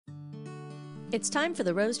It's time for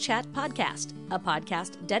the Rose Chat Podcast, a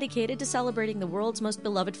podcast dedicated to celebrating the world's most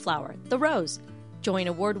beloved flower, the rose. Join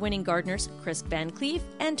award-winning gardeners Chris VanCleave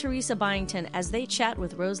and Teresa Byington as they chat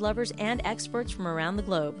with rose lovers and experts from around the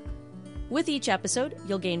globe. With each episode,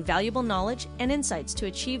 you'll gain valuable knowledge and insights to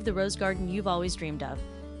achieve the rose garden you've always dreamed of.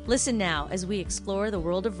 Listen now as we explore the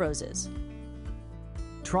world of roses.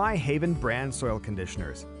 Try Haven brand soil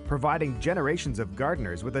conditioners, providing generations of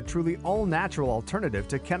gardeners with a truly all-natural alternative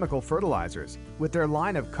to chemical fertilizers with their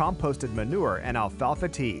line of composted manure and alfalfa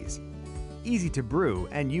teas. Easy to brew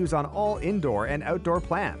and use on all indoor and outdoor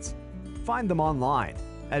plants. Find them online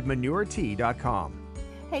at manuretea.com.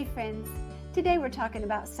 Hey friends, today we're talking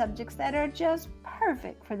about subjects that are just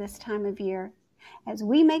perfect for this time of year as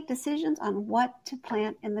we make decisions on what to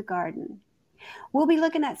plant in the garden. We'll be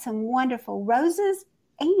looking at some wonderful roses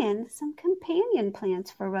and some companion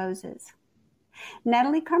plants for roses.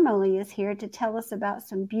 Natalie Carmolli is here to tell us about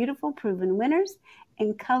some beautiful proven winners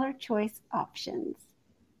and color choice options.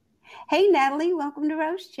 Hey Natalie, welcome to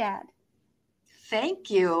Rose Chat. Thank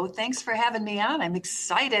you. Thanks for having me on. I'm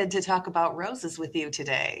excited to talk about roses with you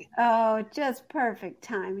today. Oh, just perfect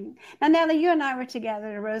timing. Now, Natalie, you and I were together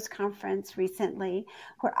at a rose conference recently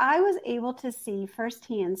where I was able to see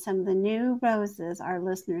firsthand some of the new roses our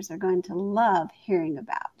listeners are going to love hearing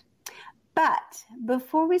about. But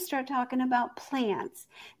before we start talking about plants,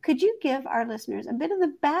 could you give our listeners a bit of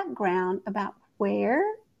the background about where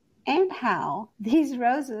and how these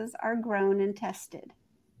roses are grown and tested?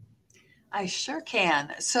 I sure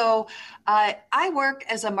can. So I work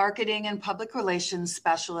as a marketing and public relations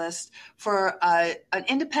specialist for an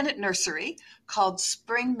independent nursery called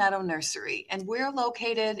Spring Meadow Nursery. And we're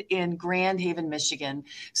located in Grand Haven, Michigan.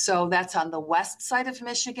 So that's on the west side of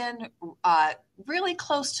Michigan, really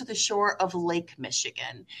close to the shore of Lake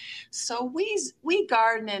Michigan. So we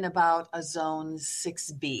garden in about a zone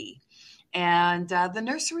 6B. And the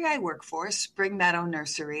nursery I work for, Spring Meadow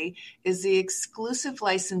Nursery, is the exclusive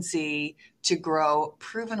licensee to grow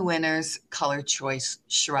Proven Winners ColorChoice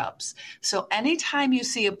Shrubs. So anytime you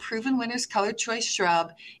see a Proven Winners ColorChoice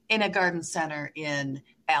Shrub in a garden center in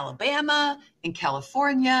Alabama, in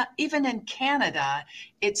California, even in Canada,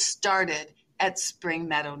 it started at Spring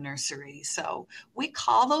Meadow Nursery. So we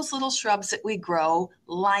call those little shrubs that we grow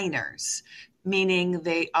liners, meaning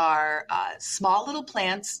they are small little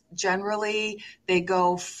plants. Generally, they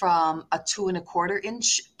go from a 2 1/4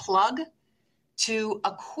 inch plug to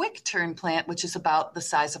a quick turn plant, which is about the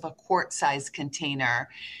size of a quart size container.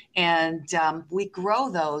 And we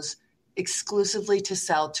grow those exclusively to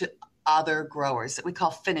sell to other growers that we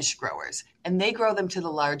call finish growers. And they grow them to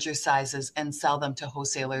the larger sizes and sell them to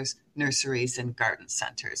wholesalers, nurseries, and garden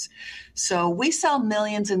centers. So we sell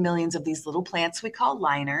millions and millions of these little plants we call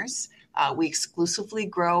liners. We exclusively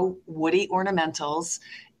grow woody ornamentals,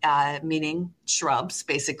 meaning shrubs,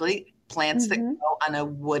 basically, plants that grow on a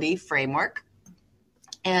woody framework.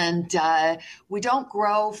 And we don't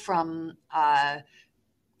grow from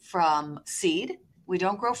seed. We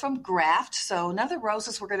don't grow from graft. So none of the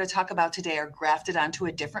roses we're going to talk about today are grafted onto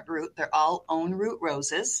a different root. They're all own root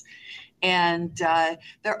roses. And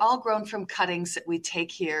they're all grown from cuttings that we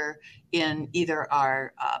take here in either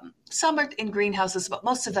our, some are in greenhouses, but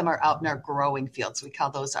most of them are out in our growing fields. We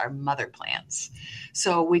call those our mother plants.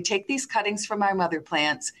 So we take these cuttings from our mother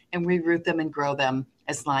plants and we root them and grow them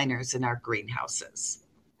as liners in our greenhouses.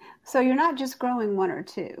 So you're not just growing one or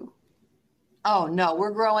two. Oh, no,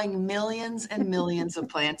 we're growing millions and millions of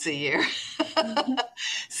plants a year.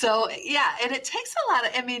 So, yeah, and it takes a lot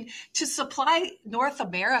of, to supply North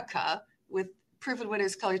America with Proven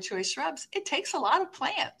Winners ColorChoice Shrubs, it takes a lot of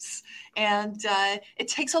plants. And it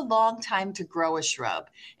takes a long time to grow a shrub.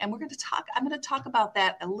 And I'm going to talk about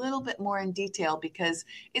that a little bit more in detail because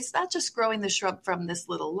it's not just growing the shrub from this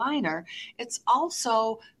little liner, it's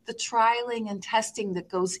also the trialing and testing that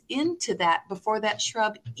goes into that before that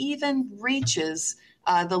shrub even reaches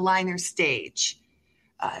the liner stage.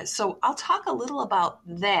 So I'll talk a little about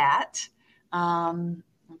that. I'm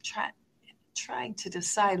trying to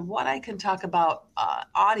decide what I can talk about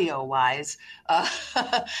audio-wise.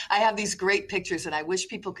 I have these great pictures, and I wish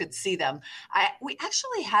people could see them. We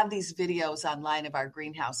actually have these videos online of our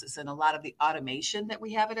greenhouses and a lot of the automation that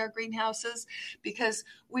we have at our greenhouses because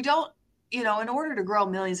we don't, in order to grow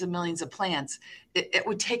millions and millions of plants, it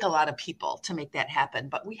would take a lot of people to make that happen.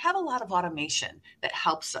 But we have a lot of automation that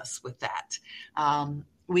helps us with that.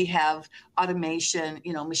 We have automation,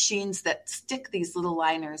 machines that stick these little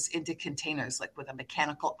liners into containers, like with a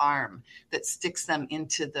mechanical arm that sticks them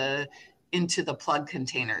into the into the plug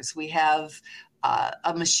containers. We have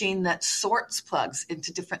a machine that sorts plugs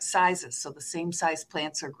into different sizes, so the same size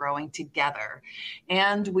plants are growing together.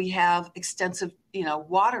 And we have extensive,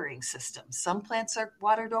 watering systems. Some plants are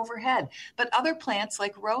watered overhead, but other plants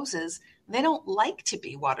like roses, they don't like to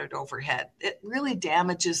be watered overhead. It really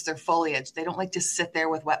damages their foliage. They don't like to sit there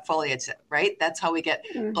with wet foliage, right? That's how we get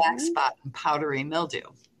black spot and powdery mildew.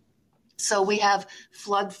 So we have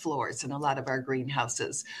flood floors in a lot of our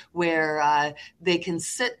greenhouses where they can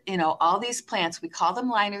sit, all these plants, we call them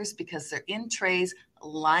liners because they're in trays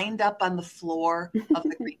lined up on the floor of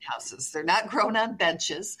the greenhouses. They're not grown on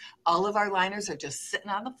benches. All of our liners are just sitting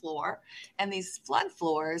on the floor. And these flood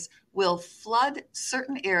floors will flood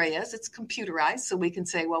certain areas. It's computerized, so we can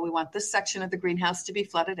say, well, we want this section of the greenhouse to be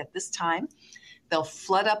flooded at this time. They'll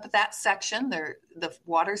flood up that section. The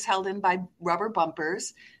water's held in by rubber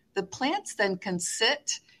bumpers. The plants then can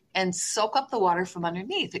sit and soak up the water from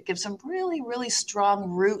underneath. It gives them really, really strong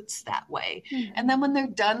roots that way. Mm-hmm. And then when they're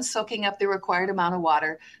done soaking up the required amount of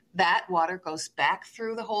water, that water goes back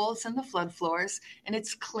through the holes in the flood floors, and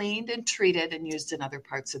it's cleaned and treated and used in other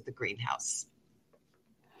parts of the greenhouse.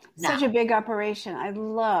 Such a big operation. I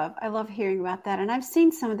love hearing about that. And I've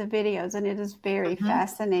seen some of the videos, and it is very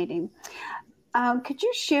fascinating. Could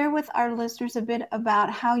you share with our listeners a bit about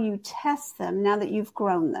how you test them now that you've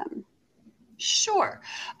grown them? Sure.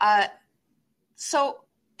 So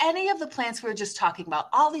any of the plants we were just talking about,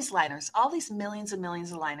 all these liners, all these millions and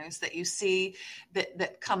millions of liners that you see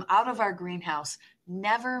that come out of our greenhouse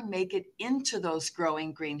never make it into those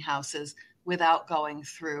growing greenhouses without going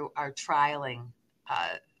through our trialing,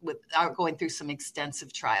 without going through some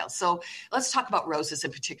extensive trials. So let's talk about roses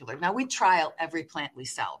in particular. Now, we trial every plant we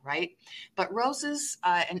sell, right? But roses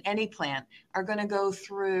and any plant are going to go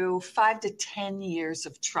through 5 to 10 years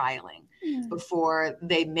of trialing before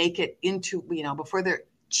they make it into, before they're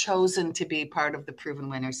chosen to be part of the Proven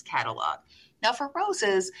Winners catalog. Now, for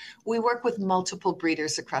roses, we work with multiple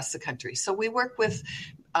breeders across the country. So we work with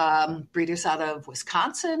breeders out of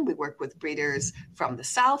Wisconsin. We work with breeders from the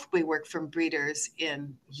South. We work from breeders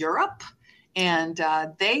in Europe. And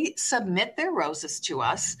they submit their roses to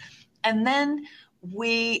us. And then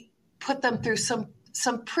we put them through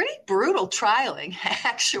some pretty brutal trialing,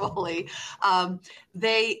 actually.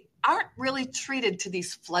 They aren't really treated to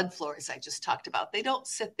these flood floors I just talked about. They don't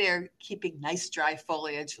sit there keeping nice dry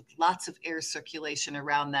foliage with lots of air circulation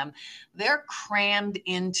around them. They're crammed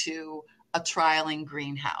into a trialing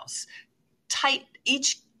greenhouse, tight,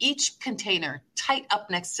 each container tight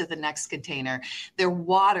up next to the next container. They're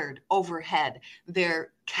watered overhead.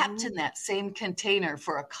 They're kept in that same container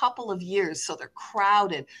for a couple of years, so they're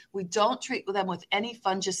crowded. We don't treat them with any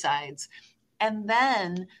fungicides. And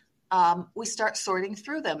then we start sorting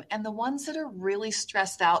through them. And the ones that are really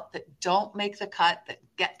stressed out, that don't make the cut, that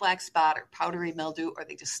get black spot or powdery mildew, or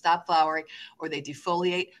they just stop flowering, or they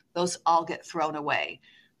defoliate, those all get thrown away.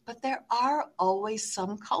 But there are always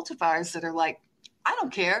some cultivars that are like, I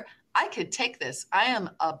don't care. I could take this. I am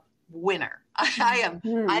a winner. I am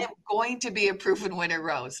going to be a proven winner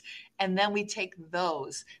rose. And then we take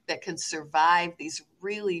those that can survive these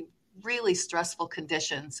really, really stressful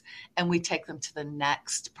conditions, and we take them to the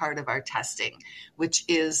next part of our testing, which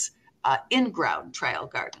is in-ground trial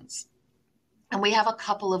gardens. And we have a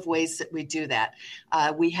couple of ways that we do that.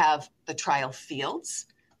 We have the trial fields,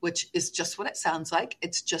 which is just what it sounds like.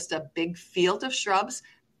 It's just a big field of shrubs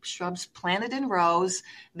planted in rows.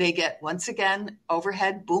 They get, once again,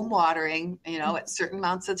 overhead boom watering, at certain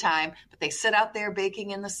amounts of time, but they sit out there baking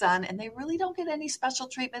in the sun, and they really don't get any special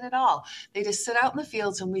treatment at all. They just sit out in the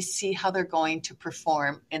fields, and we see how they're going to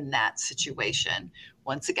perform in that situation.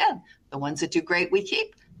 Once again, the ones that do great, we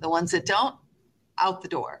keep. The ones that don't, out the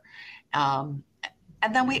door.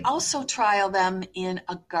 And then we also trial them in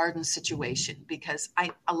a garden situation, because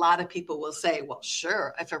a lot of people will say, well,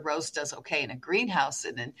 sure, if a rose does okay in a greenhouse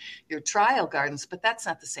and in your trial gardens, but that's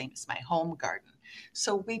not the same as my home garden.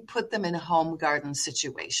 So we put them in a home garden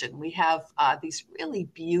situation. We have these really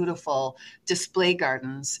beautiful display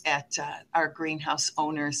gardens at our greenhouse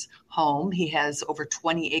owner's home. He has over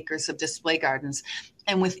 20 acres of display gardens.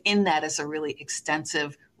 And within that is a really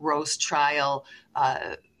extensive rose trial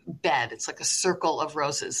bed. It's like a circle of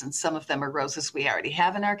roses, and some of them are roses we already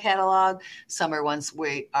have in our catalog. Some are ones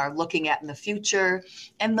we are looking at in the future,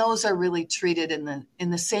 and those are really treated in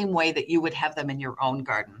the same way that you would have them in your own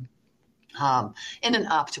garden. in an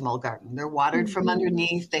optimal garden. They're watered from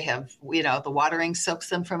underneath. They have, the watering soaks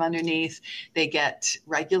them from underneath. They get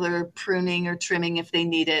regular pruning or trimming if they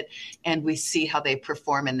need it, and we see how they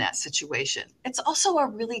perform in that situation. It's also a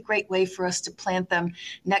really great way for us to plant them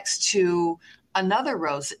next to another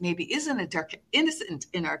rose that maybe isn't innocent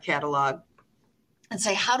in our catalog and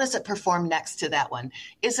say, how does it perform next to that one?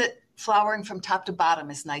 Is it flowering from top to bottom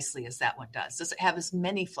as nicely as that one does? Does it have as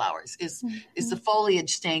many flowers? Is the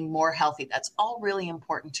foliage staying more healthy? That's all really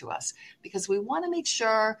important to us because we want to make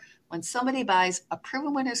sure when somebody buys a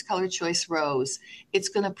Proven Winners ColorChoice rose, it's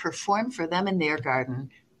going to perform for them in their garden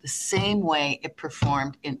the same way it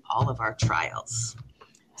performed in all of our trials.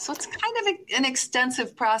 So it's kind of an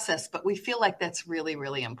extensive process, but we feel like that's really,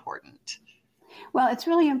 really important. Well, it's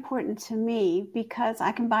really important to me because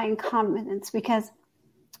I can buy in confidence because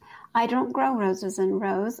I don't grow roses in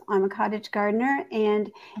rows. I'm a cottage gardener, and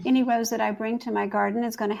any rose that I bring to my garden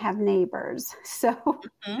is going to have neighbors. So,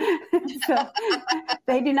 so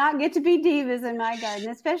they do not get to be divas in my garden,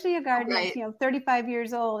 especially a garden that's 35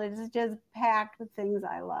 years old. It's just packed with things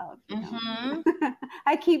I love.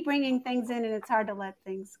 I keep bringing things in, and it's hard to let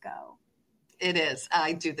things go. It is.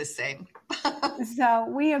 I do the same. So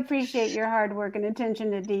we appreciate your hard work and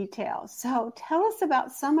attention to detail. So tell us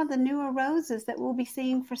about some of the newer roses that we'll be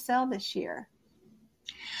seeing for sale this year.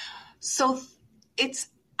 So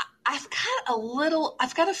I've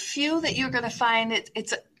got a few that you're going to find.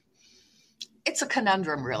 It's a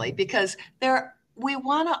conundrum really, because we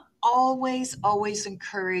want to always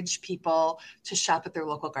encourage people to shop at their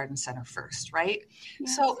local garden center first, right?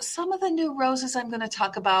 Yes. So some of the new roses I'm going to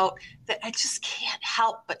talk about that I just can't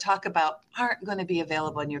help but talk about aren't going to be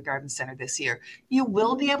available in your garden center this year. You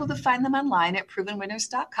will be able to find them online at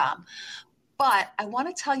provenwinners.com, but I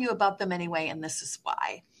want to tell you about them anyway, and this is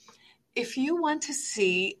why. If you want to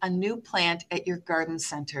see a new plant at your garden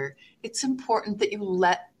center, it's important that you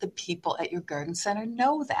let the people at your garden center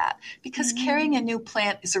know that, because carrying a new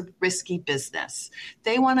plant is a risky business.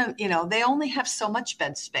 They want to, they only have so much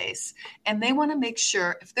bed space, and they want to make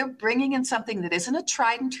sure if they're bringing in something that isn't a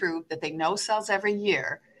tried and true that they know sells every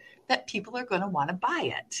year, that people are going to want to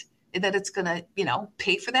buy it, that it's going to,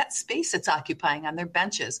 pay for that space it's occupying on their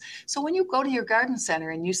benches. So when you go to your garden center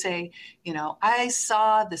and you say, I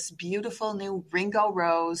saw this beautiful new Ringo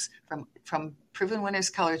rose from Proven Winners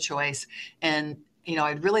ColorChoice, and,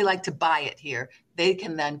 I'd really like to buy it here, they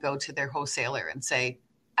can then go to their wholesaler and say,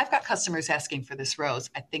 I've got customers asking for this rose.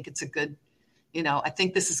 I think it's a good, I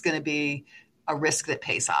think this is going to be a risk that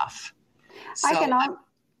pays off. So,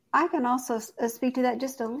 I can also speak to that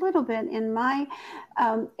just a little bit. In my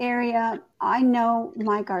area, I know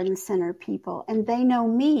my garden center people, and they know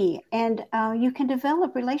me, and you can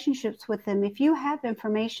develop relationships with them. If you have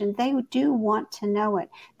information, they do want to know it.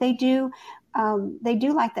 They do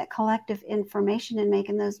like that collective information in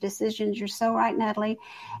making those decisions. You're so right, Natalie.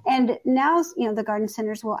 And now, the garden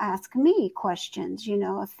centers will ask me questions,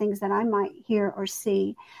 of things that I might hear or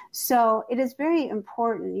see. So it is very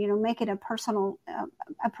important, make it a personal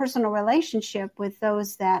relationship with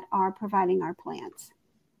those that are providing our plants.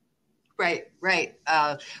 Right.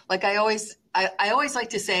 Like I always like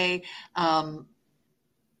to say,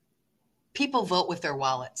 people vote with their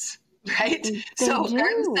wallets. Right. So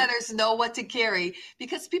garden centers know what to carry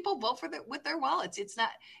because people vote with their wallets. It's not,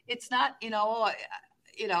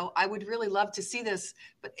 I would really love to see this,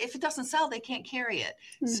 but if it doesn't sell, they can't carry it.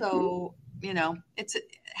 So, it's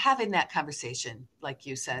having that conversation, like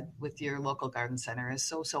you said, with your local garden center is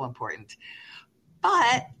so, so important.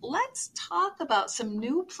 But let's talk about some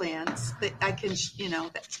new plants that I can,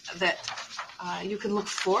 that you can look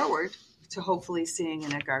forward to hopefully seeing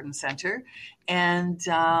in a garden center. And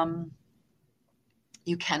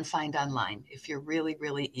you can find online if you're really,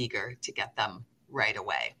 really eager to get them right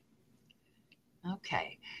away.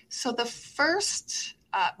 Okay, so the first,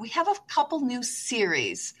 we have a couple new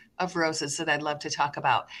series of roses that I'd love to talk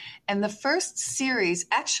about. And the first series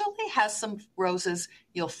actually has some roses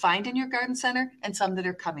you'll find in your garden center and some that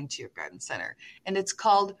are coming to your garden center. And it's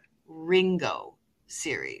called Ringo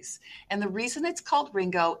series. And the reason it's called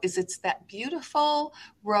Ringo is it's that beautiful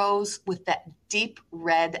rose with that deep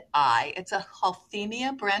red eye. It's a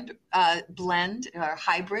Halthemia blend or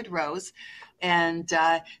hybrid rose. And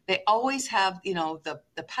they always have,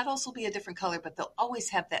 the petals will be a different color, but they'll always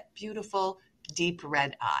have that beautiful deep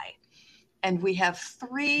red eye. And we have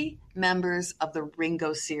 3 members of the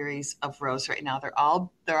Ringo series of rose right now. They're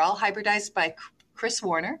all hybridized by Chris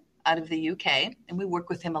Warner out of the UK, and we work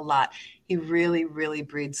with him a lot. He really, really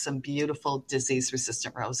breeds some beautiful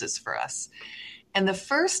disease-resistant roses for us. And the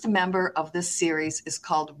first member of this series is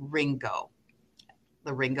called Ringo.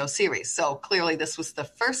 the Ringo series. So clearly this was the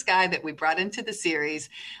first guy that we brought into the series.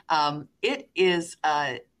 It is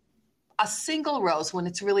a single rose. When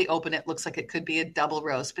it's really open, it looks like it could be a double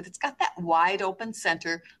rose, but it's got that wide open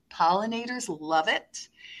center. Pollinators love it.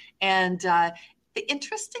 And the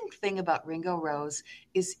interesting thing about Ringo Rose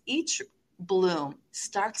is each bloom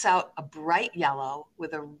starts out a bright yellow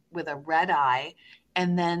with a red eye,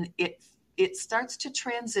 and then it starts to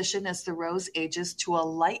transition as the rose ages to a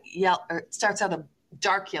light yellow, or it starts out a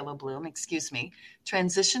dark yellow bloom,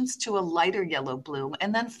 transitions to a lighter yellow bloom,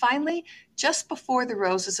 and then finally, just before the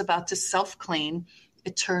rose is about to self-clean,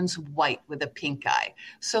 it turns white with a pink eye.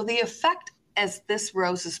 So the effect as this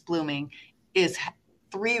rose is blooming is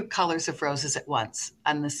 3 colors of roses at once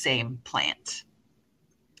on the same plant.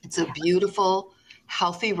 It's a beautiful,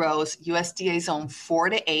 healthy rose, USDA zone 4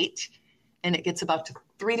 to 8, and it gets about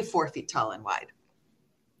 3 to 4 feet tall and wide.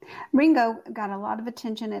 Ringo got a lot of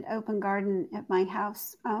attention at Open Garden at my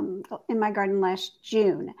house, in my garden last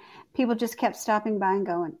June. People just kept stopping by and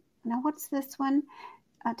going, now what's this one?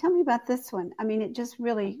 Tell me about this one. I mean, it just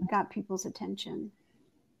really got people's attention.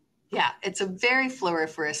 Yeah, it's a very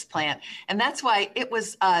floriferous plant. And that's why it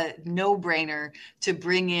was a no-brainer to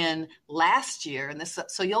bring in last year. And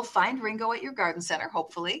so you'll find Ringo at your garden center,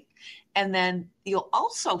 hopefully. And then you'll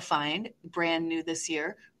also find brand new this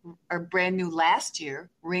year, or brand new last year,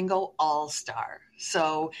 Ringo All-Star.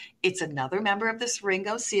 So it's another member of this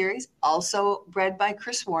Ringo series, also bred by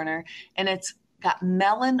Chris Warner. And it's got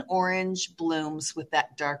melon orange blooms with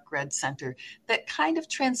that dark red center that kind of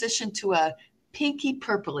transition to a pinky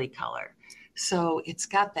purpley color. So it's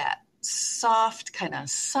got that soft kind of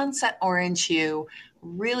sunset orange hue,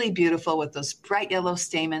 really beautiful with those bright yellow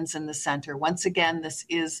stamens in the center. Once again, this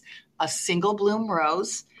is a single bloom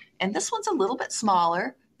rose, and this one's a little bit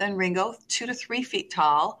smaller than Ringo, 2 to 3 feet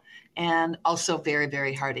tall, and also very,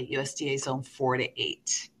 very hardy, USDA zone 4 to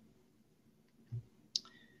 8.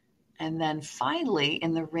 And then finally,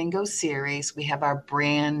 in the Ringo series, we have our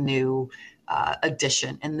brand new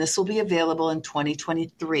edition, and this will be available in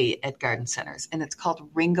 2023 at garden centers, and it's called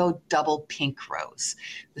Ringo Double Pink Rose.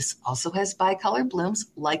 This also has bicolor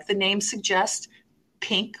blooms, like the name suggests,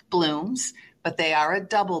 pink blooms, but they are a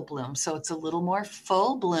double bloom, so it's a little more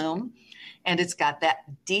full bloom, and it's got that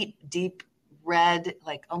deep, deep red,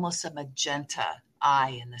 like almost a magenta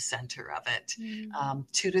eye in the center of it.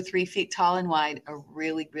 2 to 3 feet tall and wide, a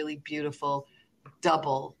really, really beautiful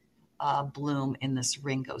double bloom in this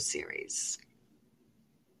Ringo series.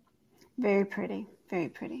 Very pretty, very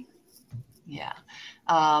pretty. Yeah.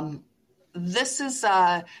 This is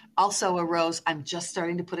also a rose. I'm just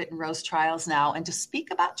starting to put it in rose trials now. And to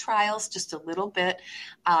speak about trials just a little bit,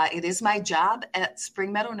 it is my job at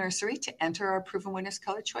Spring Meadow Nursery to enter our Proven Winners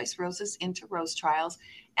ColorChoice roses into rose trials.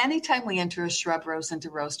 Anytime we enter a shrub rose into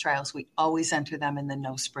rose trials, we always enter them in the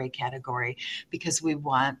no spray category, because we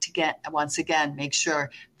want to get, once again, make sure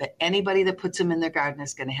that anybody that puts them in their garden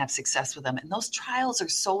is going to have success with them. And those trials are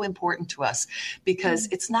so important to us, because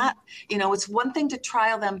it's not, it's one thing to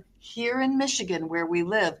trial them here in Michigan where we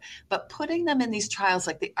live, but putting them in these trials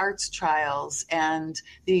like the arts trials and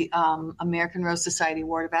the American Rose Society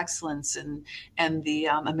Award of Excellence and the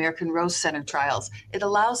American Rose Center trials, it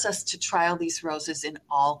allows us to trial these roses in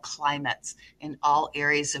all climates, in all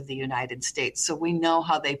areas of the United States. So we know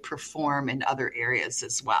how they perform in other areas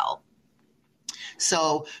as well.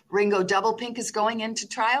 So Ringo Double Pink is going into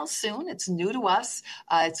trials soon. It's new to us.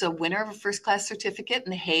 It's a winner of a first class certificate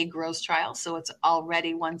in the Hague Rose Trial. So it's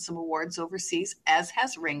already won some awards overseas, as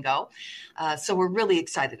has Ringo. So we're really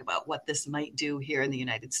excited about what this might do here in the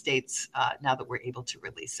United States now that we're able to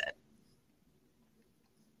release it.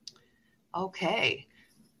 Okay,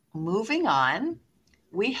 moving on.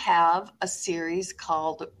 We have a series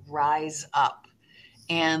called Rise Up.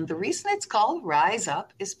 And the reason it's called Rise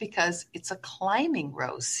Up is because it's a climbing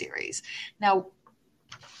rose series. Now,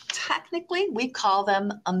 technically, we call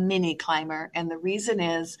them a mini climber. And the reason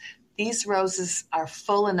is these roses are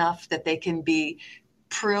full enough that they can be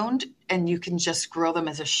pruned and you can just grow them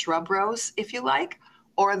as a shrub rose if you like,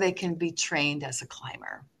 or they can be trained as a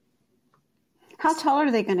climber. How tall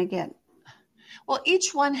are they going to get? Well,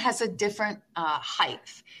 each one has a different height.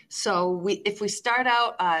 So if we start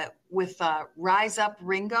out with Rise Up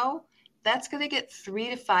Ringo, that's going to get 3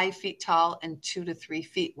 to 5 feet tall and 2 to 3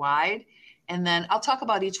 feet wide. And then I'll talk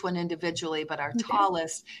about each one individually, but our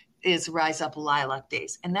tallest is Rise Up Lilac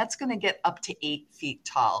Days. And that's going to get up to 8 feet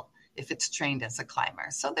tall if it's trained as a climber.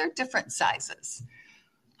 So they're different sizes.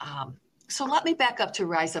 So let me back up to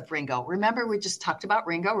Rise Up Ringo. Remember, we just talked about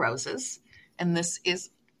Ringo roses, and this is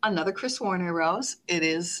another Chris Warner rose.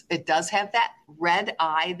 It does have that red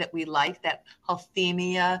eye that we like, that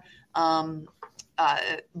Halthemia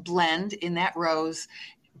blend in that rose.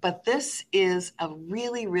 But this is a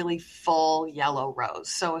really, really full yellow rose.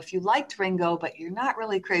 So if you liked Ringo, but you're not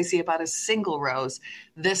really crazy about a single rose,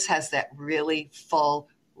 this has that really full,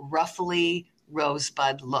 ruffly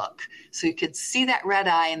rosebud look. So you could see that red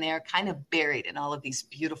eye in there, kind of buried in all of these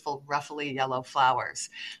beautiful, ruffly yellow flowers.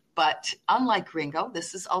 But unlike Ringo,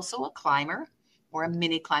 this is also a climber, or a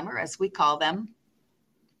mini climber, as we call them.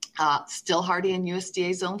 Still hardy in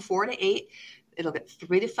USDA zone 4 to 8. It'll get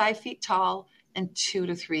 3 to 5 feet tall and 2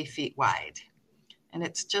 to 3 feet wide. And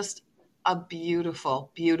it's just a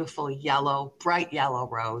beautiful, beautiful yellow, bright yellow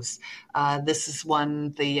rose. This is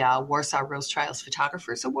won the Warsaw Rose Trials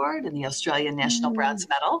Photographers Award and the Australian National Bronze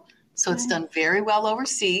Medal. So it's done very well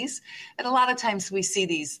overseas. And a lot of times we see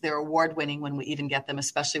these, they're award winning when we even get them,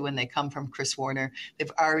 especially when they come from Chris Warner.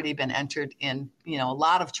 They've already been entered in, a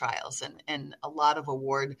lot of trials and a lot of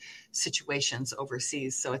award situations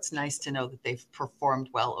overseas. So it's nice to know that they've performed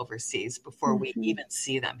well overseas before we even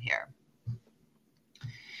see them here.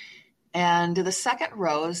 And the second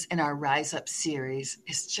rose in our Rise Up series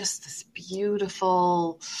is just this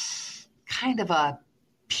beautiful kind of a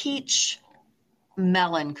peach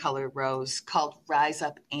melon colored rose called Rise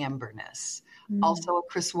Up Amberness. Also a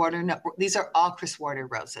Chris Warner. No, these are all Chris Warner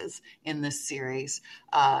roses in this series.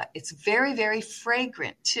 It's very, very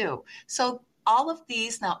fragrant too. So all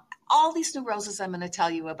these new roses I'm going to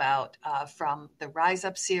tell you about from the Rise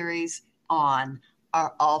Up series on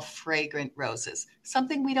are all fragrant roses,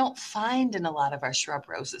 something we don't find in a lot of our shrub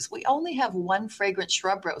roses. We only have one fragrant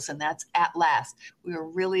shrub rose, and that's At Last. We were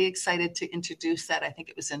really excited to introduce that. I think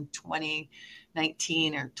it was in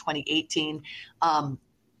 2019 or 2018,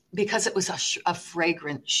 because it was a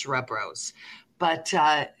fragrant shrub rose. But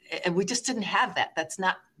and we just didn't have that. That's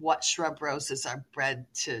not what shrub roses are bred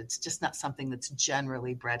to. It's just not something that's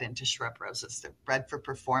generally bred into shrub roses. They're bred for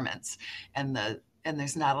performance, and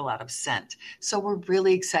there's not a lot of scent. So we're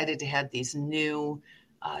really excited to have these new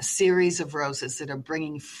series of roses that are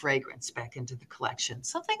bringing fragrance back into the collection,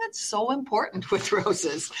 something that's so important with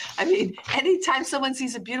roses. I mean, anytime someone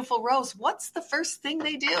sees a beautiful rose, what's the first thing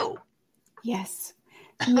they do? Yes.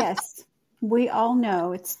 We all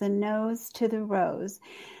know it's the nose to the rose.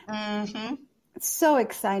 Mm-hmm. It's so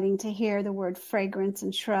exciting to hear the word fragrance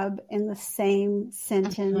and shrub in the same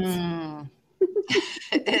sentence. Mm-hmm.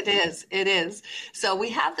 It is. So we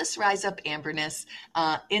have this Rise Up Amberness.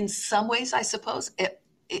 In some ways, I suppose it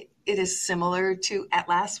is similar to At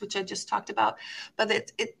Last, which I just talked about, but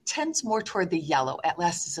it tends more toward the yellow. At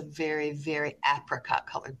Last is a very, very apricot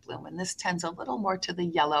colored bloom, and this tends a little more to the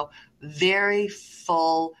yellow, very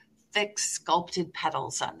full, thick sculpted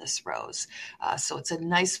petals on this rose. So it's a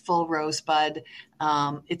nice full rosebud.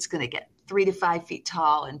 It's going to get 3 to 5 feet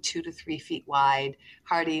tall and 2 to 3 feet wide,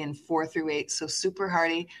 hardy in 4 through 8. So super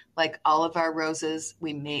hardy, like all of our roses.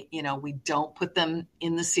 We don't put them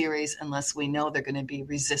in the series unless we know they're going to be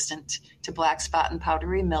resistant to black spot and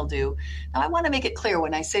powdery mildew. Now I want to make it clear,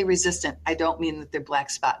 when I say resistant, I don't mean that they're black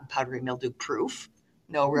spot and powdery mildew proof.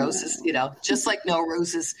 No roses, just like no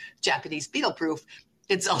roses Japanese beetle proof.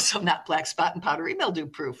 It's also not black spot and powdery mildew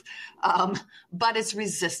proof, but it's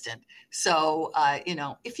resistant. So,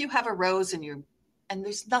 if you have a rose and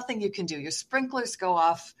there's nothing you can do, your sprinklers go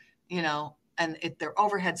off, and they're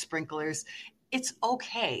overhead sprinklers, it's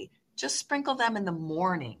okay. Just sprinkle them in the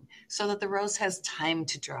morning so that the rose has time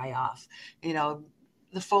to dry off.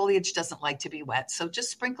 The foliage doesn't like to be wet, so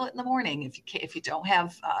just sprinkle it in the morning. If you don't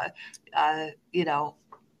have,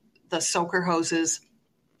 the soaker hoses,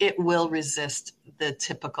 it will resist the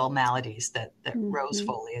typical maladies that rose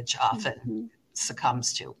foliage often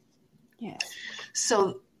succumbs to. Yes.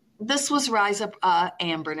 So this was Rise Up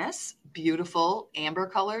Amberness, beautiful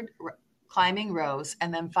amber-colored climbing rose.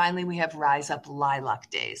 And then finally we have Rise Up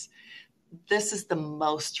Lilac Days. This is the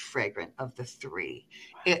most fragrant of the three.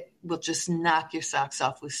 It will just knock your socks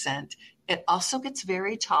off with scent. It also gets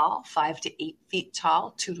very tall, 5 to 8 feet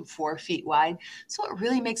tall, 2 to 4 feet wide. So it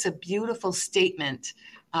really makes a beautiful statement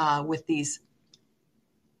with these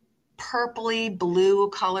purpley blue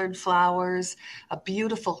colored flowers, a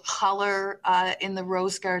beautiful color in the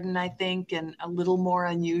rose garden, I think, and a little more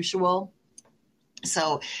unusual.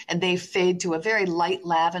 So, and they fade to a very light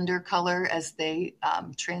lavender color as they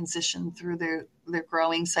transition through their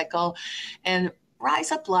growing cycle. And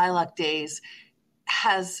Rise Up Lilac Days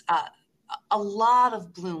has a lot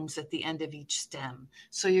of blooms at the end of each stem.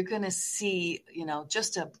 So you're going to see,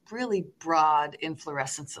 just a really broad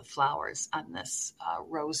inflorescence of flowers on this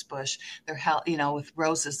rose bush. They're held, with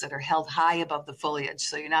roses that are held high above the foliage.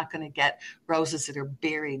 So you're not going to get roses that are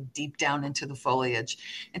buried deep down into the foliage.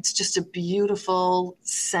 It's just a beautiful,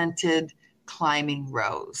 scented, climbing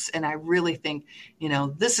rose. And I really think,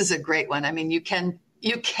 this is a great one. I mean, you can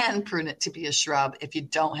prune it to be a shrub if you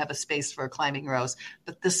don't have a space for a climbing rose,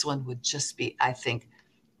 but this one would just be, I think,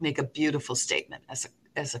 make a beautiful statement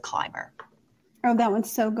as a climber. Oh, that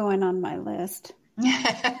one's so going on my list.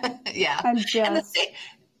 Yeah. I'm just,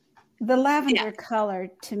 the lavender color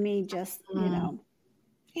to me just,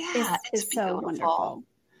 is so wonderful.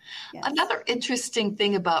 Yes. Another interesting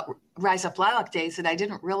thing about Rise Up Lilac Days that I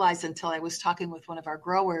didn't realize until I was talking with one of our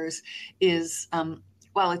growers is,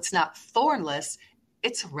 while it's not thornless,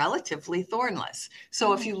 it's relatively thornless.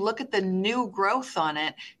 So if you look at the new growth on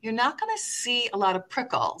it, you're not going to see a lot of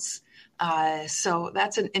prickles. So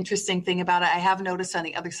that's an interesting thing about it. I have noticed on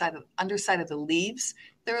the underside of the leaves,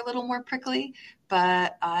 they're a little more prickly,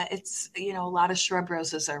 but it's, a lot of shrub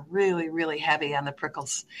roses are really, really heavy on the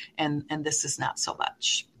prickles, and this is not so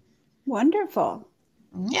much. Wonderful.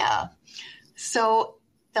 Yeah. So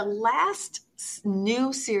the last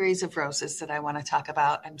new series of roses that I want to talk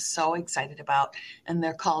about, I'm so excited about, and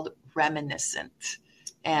they're called Reminiscent.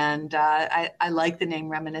 And I like the name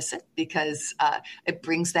Reminiscent because it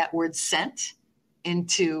brings that word scent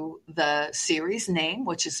into the series name,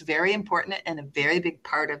 which is very important and a very big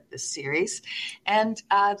part of the series. And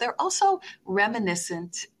they're also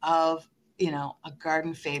reminiscent of, a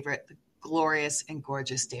garden favorite, the glorious and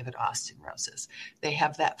gorgeous David Austin roses. They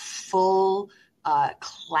have that full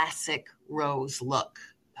classic rose look.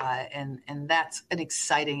 And that's an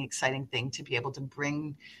exciting thing to be able to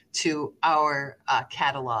bring to our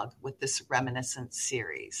catalog with this Reminiscent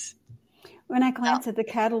series. When I glance at the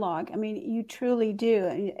catalog, I mean, you truly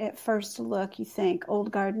do. At first look, you think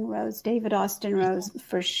old garden rose, David Austin rose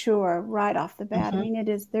for sure, right off the bat. I mean,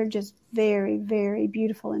 they're just very, very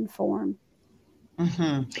beautiful in form.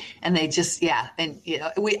 And they just, and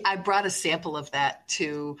I brought a sample of that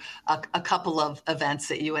to a couple of events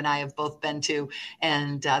that you and I have both been to,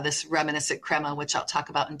 and this Reminiscent Crema, which I'll talk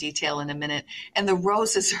about in detail in a minute. And the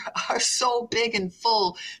roses are so big and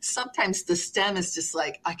full. Sometimes the stem is just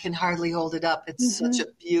like, I can hardly hold it up. It's such a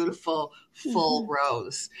beautiful, full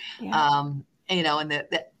rose. Yeah. And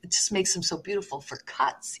that it just makes them so beautiful for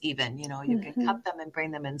cuts even, you can cut them and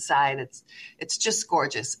bring them inside. It's just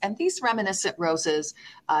gorgeous. And these Reminiscent roses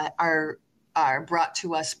are brought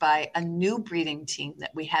to us by a new breeding team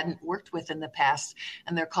that we hadn't worked with in the past,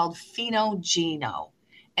 and they're called Fino Gino.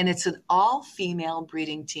 And it's an all-female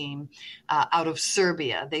breeding team out of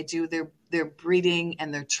Serbia. They do their breeding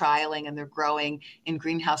and their trialing and their growing in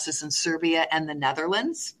greenhouses in Serbia and the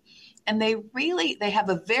Netherlands. And they have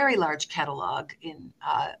a very large catalog in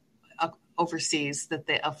overseas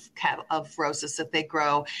of roses that they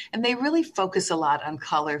grow, and they really focus a lot on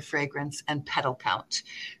color, fragrance, and petal count.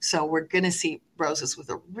 So we're going to see roses with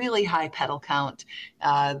a really high petal count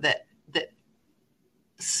that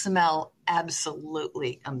smell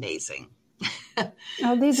absolutely amazing.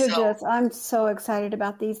 Oh, these are I'm so excited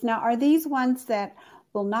about these. Now, are these ones that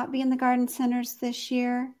will not be in the garden centers this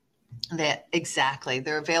year? Exactly.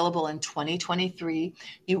 They're available in 2023.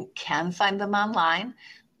 You can find them online,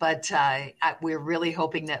 but we're really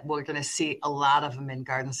hoping that we're going to see a lot of them in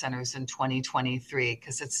garden centers in 2023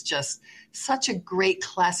 because it's just such a great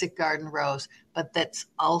classic garden rose, but that's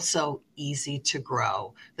also easy to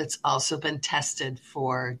grow. That's also been tested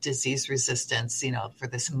for disease resistance, for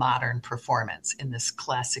this modern performance in this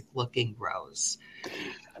classic looking rose.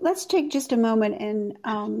 Let's take just a moment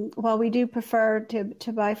and while we do prefer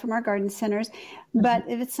to buy from our garden centers, but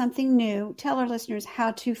if it's something new, tell our listeners how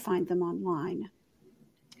to find them online.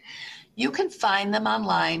 You can find them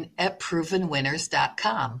online at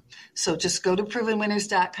provenwinners.com. So just go to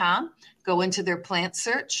provenwinners.com, go into their plant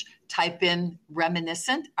search, type in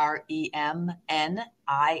Reminiscent, Remniniscent,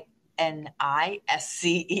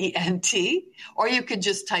 or you could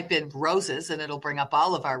just type in roses and it'll bring up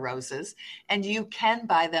all of our roses. And you can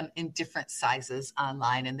buy them in different sizes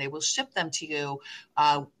online, and they will ship them to you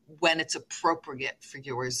when it's appropriate for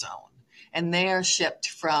your zone. And they are shipped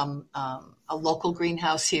from a local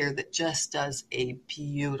greenhouse here that just does a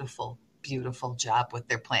beautiful, beautiful job with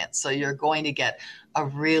their plants. So you're going to get a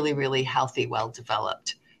really, really healthy,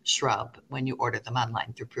 well-developed shrub when you order them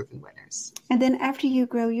online through Proven Winners. And then after you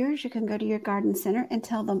grow yours, you can go to your garden center and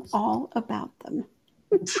tell them all about them.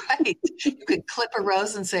 Right. You could clip a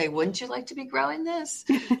rose and say, wouldn't you like to be growing this?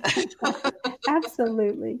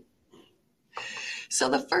 Absolutely. So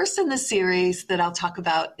the first in the series that I'll talk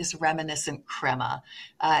about is Reminiscent Crema.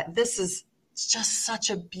 This is just such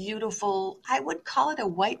a beautiful, I would call it a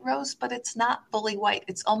white rose, but it's not fully white.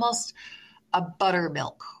 It's almost a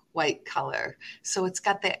buttermilk white color. So it's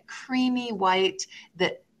got that creamy white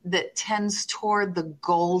that tends toward the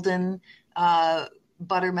golden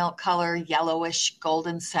buttermilk color, yellowish,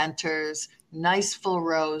 golden centers, nice full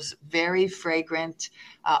rose, very fragrant.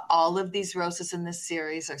 All of these roses in this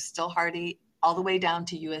series are still hardy all the way down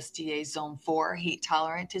to USDA Zone 4. Heat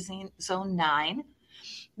tolerant is in Zone 9.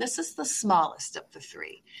 This is the smallest of the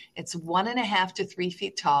three. It's 1.5 to 3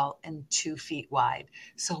 feet tall and 2 feet wide.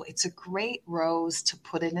 So it's a great rose to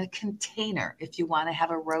put in a container. If you want to have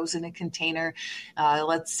a rose in a container,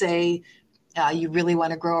 let's say you really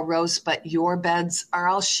want to grow a rose, but your beds are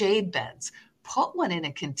all shade beds. Put one in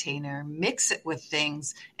a container, mix it with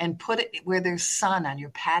things, and put it where there's sun on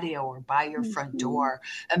your patio or by your front door.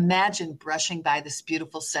 Imagine brushing by this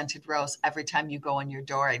beautiful scented rose every time you go in your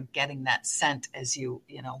door and getting that scent as you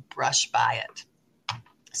brush by it.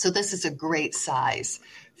 So this is a great size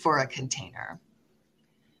for a container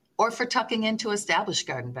or for tucking into established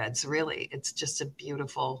garden beds. Really, it's just a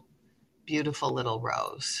beautiful, beautiful little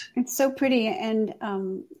rose. It's so pretty and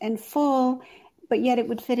full, but yet it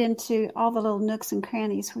would fit into all the little nooks and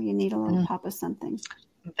crannies where you need a little pop of something.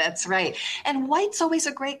 That's right. And white's always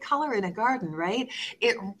a great color in a garden, right?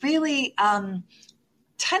 It really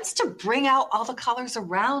tends to bring out all the colors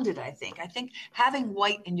around it, I think. I think having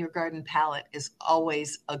white in your garden palette is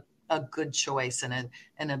always a good choice and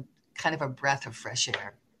a kind of a breath of fresh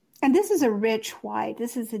air. And this is a rich white.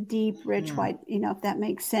 This is a deep, rich white, if that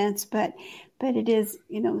makes sense. But it is,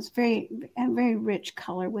 it's a very rich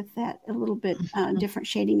color with that a little bit different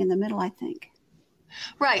shading in the middle, I think.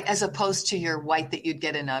 Right, as opposed to your white that you'd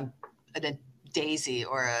get in a daisy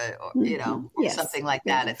or something like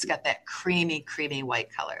that. It's got that creamy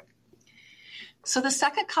white color. So the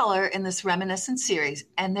second color in this reminiscent series,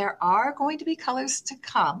 and there are going to be colors to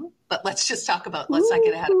come, but let's not get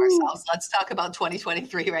ahead of ourselves. Let's talk about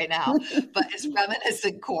 2023 right now. But it's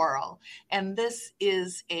reminiscent coral. And this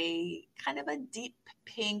is a kind of a deep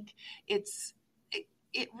pink. It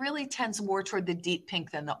really tends more toward the deep pink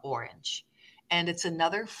than the orange. And it's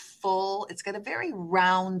another it's got a very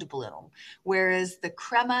round bloom, whereas the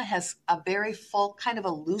crema has a very full, kind of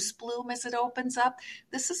a loose bloom as it opens up.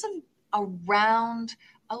 This is a round,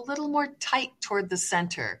 a little more tight toward the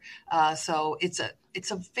center. So it's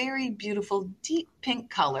a very beautiful deep pink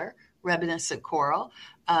color, reminiscent coral.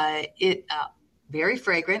 Very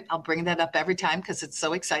fragrant. I'll bring that up every time because it's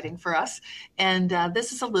so exciting for us. And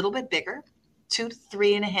this is a little bit bigger, 2 to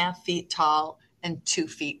 3.5 feet tall and 2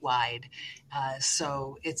 feet wide.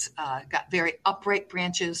 So it's got very upright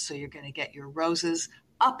branches. So you're going to get your roses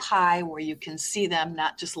up high where you can see them,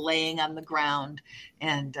 not just laying on the ground.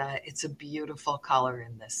 And it's a beautiful color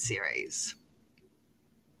in this series.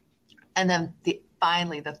 And then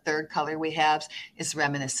finally, the third color we have is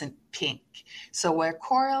reminiscent pink. So where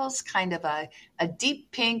coral's kind of a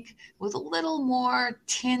deep pink with a little more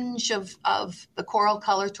tinge of the coral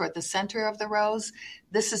color toward the center of the rose,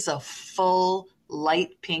 this is a full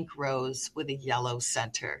light pink rose with a yellow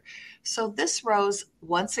center. So this rose,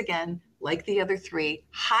 once again, like the other three,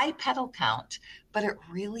 high petal count, but it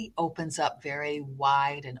really opens up very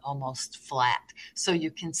wide and almost flat. So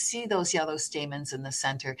you can see those yellow stamens in the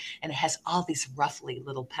center, and it has all these roughly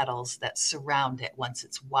little petals that surround it once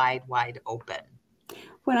it's wide open.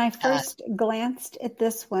 When I first glanced at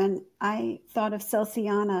this one, I thought of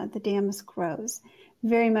Celsiana, the damask rose,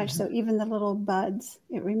 very much so. Even the little buds,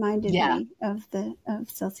 it reminded me of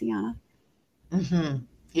Celsiana. Mm-hmm.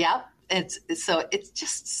 Yep. It's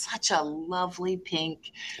just such a lovely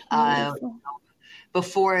pink.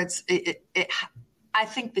 Before I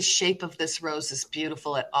think the shape of this rose is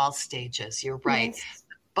beautiful at all stages. You're right. Yes.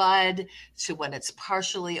 Bud to when it's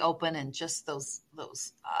partially open and just those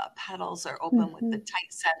petals are open with the tight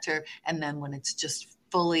center, and then when it's just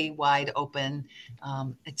fully wide open,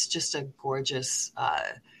 it's just a gorgeous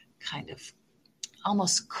kind of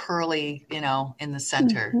almost curly, in the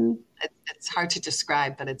center. It's hard to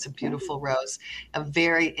describe, but it's a beautiful rose, a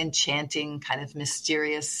very enchanting kind of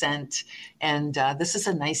mysterious scent. And this is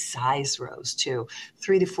a nice size rose too,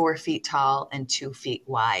 3 to 4 feet tall and 2 feet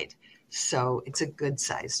wide. So it's a good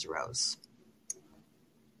sized rose.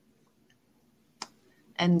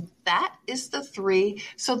 And that is the 3.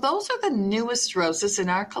 So those are the newest roses in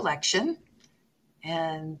our collection.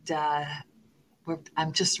 And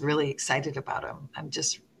I'm just really excited about them. I'm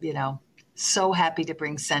just, so happy to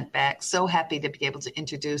bring scent back, so happy to be able to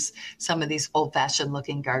introduce some of these old-fashioned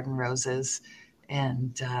looking garden roses.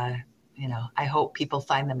 And, I hope people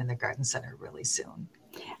find them in the garden center really soon.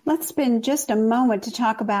 Let's spend just a moment to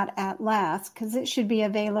talk about At Last, because it should be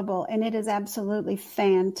available, and it is absolutely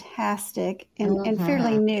fantastic and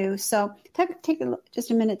fairly new. So take just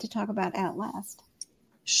a minute to talk about At Last.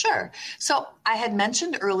 Sure. So I had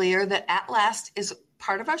mentioned earlier that At Last is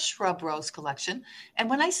part of our shrub rose collection. And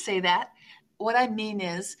when I say that, what I mean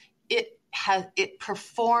is it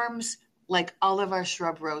performs like all of our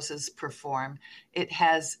shrub roses perform. It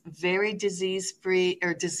has very disease-free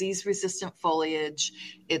or disease-resistant foliage.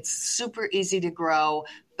 It's super easy to grow,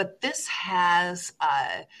 but this has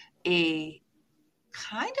a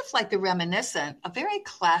kind of like the reminiscent, a very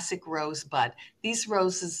classic rose bud. These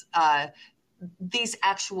roses, these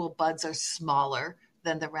actual buds are smaller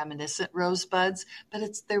than the reminiscent rose buds, but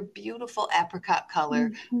they're beautiful apricot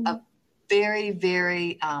color, a very,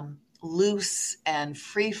 very loose and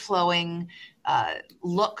free-flowing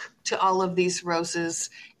look to all of these roses,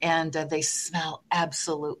 and they smell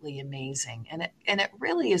absolutely amazing. And it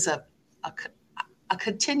really is a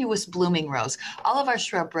continuous blooming rose. All of our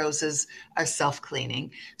shrub roses are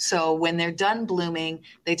self-cleaning, so when they're done blooming,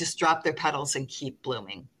 they just drop their petals and keep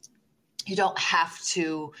blooming. You don't have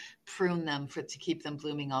to prune them to keep them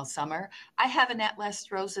blooming all summer. I have an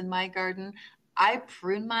Atlas rose in my garden. I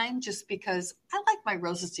prune mine just because I like my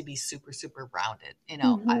roses to be super, super rounded.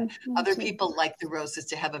 Other people like the roses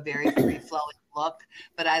to have a very free flowing look,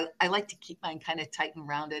 but I like to keep mine kind of tight and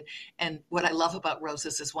rounded. And what I love about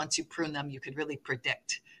roses is once you prune them, you can really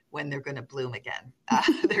predict when they're going to bloom again.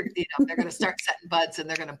 They're going to start setting buds and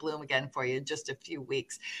they're going to bloom again for you in just a few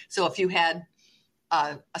weeks. So if you had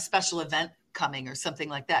a special event coming or something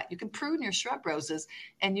like that, you can prune your shrub roses,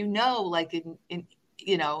 and like in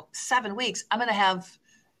 7 weeks, I'm going to have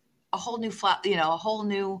a whole new a whole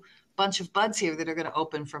new bunch of buds here that are going to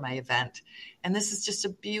open for my event. And this is just a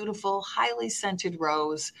beautiful, highly scented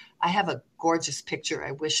rose. I have a gorgeous picture.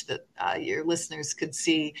 I wish that your listeners could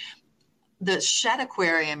see. The Shed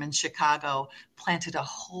Aquarium in Chicago planted a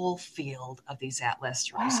whole field of these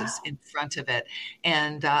Atlas roses in front of it.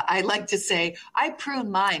 And I like to say, I prune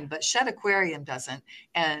mine, but Shed Aquarium doesn't.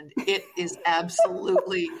 And it is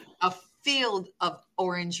absolutely a field of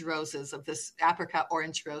orange roses, of this apricot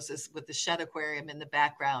orange roses with the Shed Aquarium in the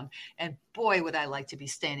background. And boy, would I like to be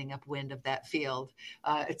standing upwind of that field.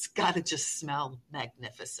 It's got to just smell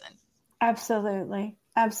magnificent. Absolutely.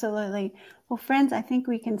 Absolutely. Well, friends, I think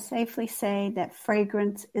we can safely say that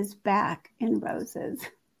fragrance is back in roses.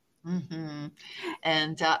 Mm-hmm.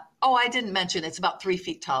 And, I didn't mention it's about 3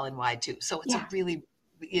 feet tall and wide too. So it's a really,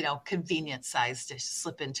 convenient size to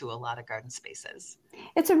slip into a lot of garden spaces.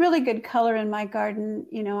 It's a really good color in my garden.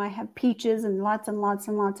 I have peaches and lots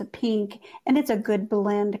of pink, and it's a good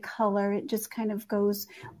blend color. It just kind of goes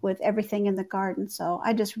with everything in the garden. So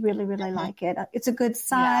I just really, really like it. It's a good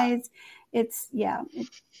size. Yeah.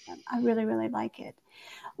 I really, really like it.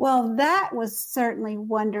 Well, that was certainly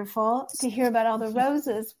wonderful to hear about all the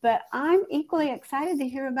roses, but I'm equally excited to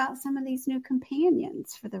hear about some of these new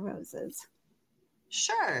companions for the roses.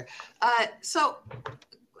 Sure. So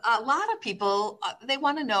a lot of people, they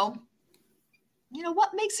want to know,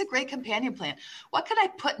 what makes a great companion plant? What could I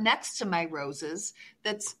put next to my roses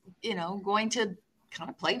that's, going to kind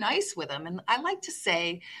of play nice with them? And I like to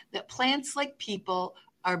say that plants, like people,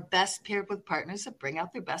 are best paired with partners that bring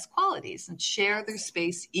out their best qualities and share their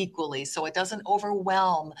space equally, so it doesn't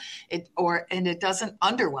overwhelm it, and it doesn't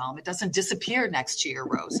underwhelm. It doesn't disappear next to your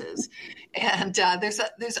roses. And there's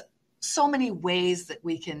so many ways that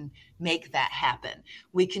we can make that happen.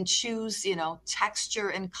 We can choose, texture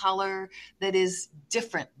and color that is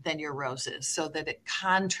different than your roses so that it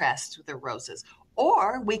contrasts with the roses.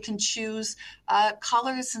 Or we can choose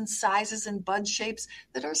colors and sizes and bud shapes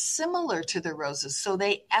that are similar to the roses, so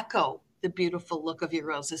they echo the beautiful look of your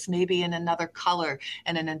roses, maybe in another color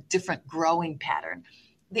and in a different growing pattern.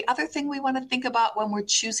 The other thing we want to think about when we're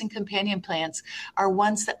choosing companion plants are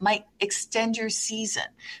ones that might extend your season.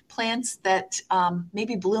 Plants that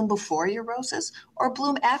maybe bloom before your roses or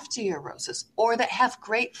bloom after your roses, or that have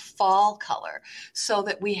great fall color, so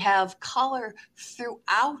that we have color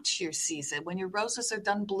throughout your season. When your roses are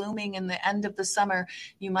done blooming in the end of the summer,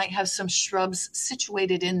 you might have some shrubs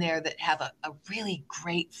situated in there that have a really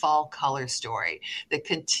great fall color story that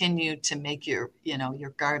continue to make your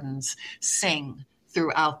gardens sing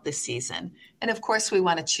throughout the season. And of course, we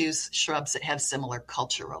want to choose shrubs that have similar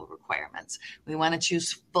cultural requirements. We want to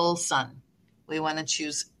choose full sun. We want to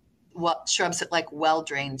choose shrubs that like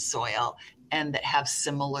well-drained soil and that have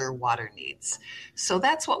similar water needs. So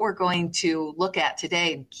that's what we're going to look at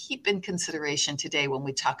today and keep in consideration today when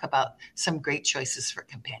we talk about some great choices for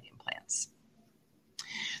companion plants.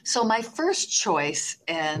 So my first choice,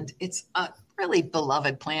 and it's a really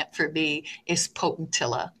beloved plant for me, is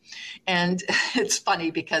potentilla. And it's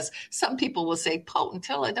funny because some people will say,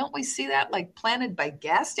 potentilla, don't we see that like planted by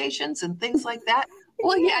gas stations and things like that?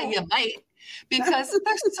 Well, yeah, you might, because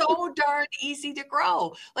they're so darn easy to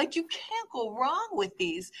grow. Like, you can't go wrong with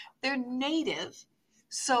these. They're native.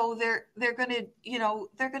 So they're going to,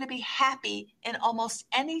 they're going to be happy in almost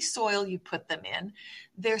any soil you put them in.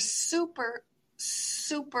 They're super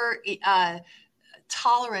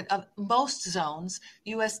tolerant of most zones,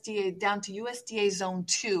 USDA down to USDA zone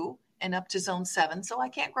 2 and up to zone 7. So I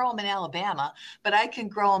can't grow them in Alabama, but I can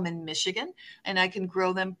grow them in Michigan, and I can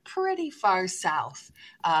grow them pretty far south.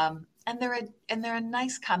 And they're a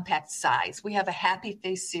nice compact size. We have a Happy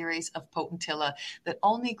Face series of potentilla that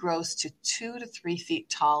only grows to 2 to 3 feet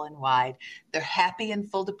tall and wide. They're happy in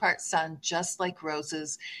full depart sun, just like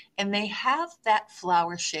roses, and they have that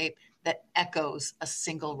flower shape that echoes a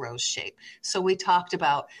single rose shape. So we talked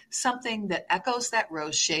about something that echoes that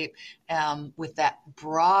rose shape with that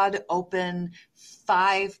broad, open,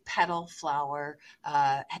 5-petal flower.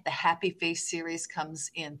 The Happy Face series comes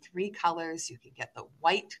in 3 colors. You can get the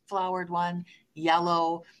white flowered one,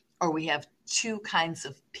 yellow, or we have 2 kinds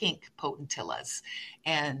of pink potentillas.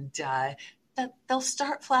 And they'll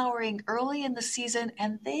start flowering early in the season,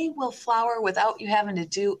 and they will flower without you having to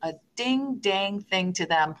do a ding-dang thing to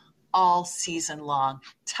them all season long.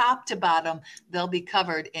 Top to bottom, they'll be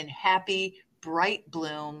covered in happy, bright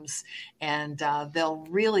blooms, and they'll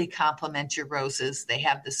really complement your roses. They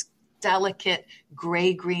have this delicate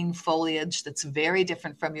gray-green foliage that's very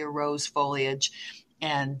different from your rose foliage.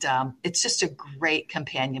 And it's just a great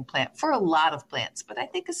companion plant for a lot of plants, but I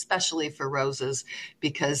think especially for roses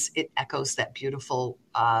because it echoes that beautiful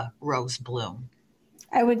rose bloom.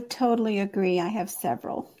 I would totally agree. I have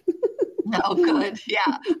several. Oh, good. Yeah,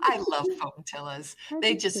 I love potentillas.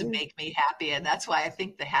 They just make me happy, and that's why I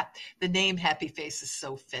think the name Happy Face is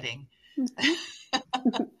so fitting.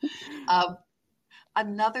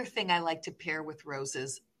 Another thing I like to pair with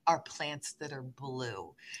roses are plants that are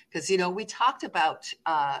blue, because we talked about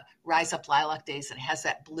Rise Up Lilac Days, and it has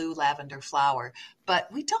that blue lavender flower, but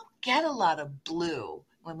we don't get a lot of blue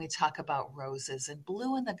when we talk about roses. And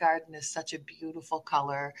blue in the garden is such a beautiful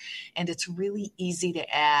color, and it's really easy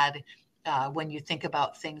to add. When you think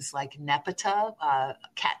about things like nepeta,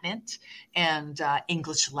 catmint, and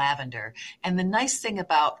English lavender. And the nice thing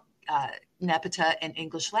about nepeta and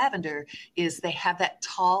English lavender is they have that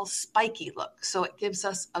tall, spiky look. So it gives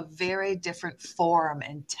us a very different form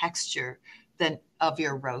and texture than of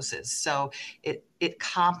your roses. So it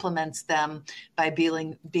complements them by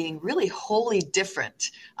being really wholly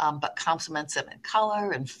different, but complements them in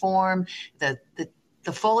color and form. The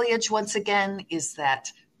foliage, once again, is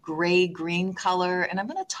that gray-green color. And I'm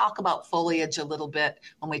going to talk about foliage a little bit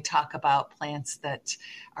when we talk about plants that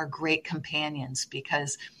are great companions,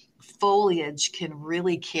 because foliage can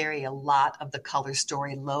really carry a lot of the color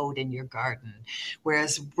story load in your garden.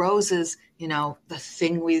 Whereas roses, the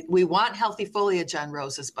thing we want healthy foliage on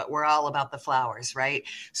roses, but we're all about the flowers, right?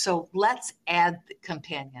 So let's add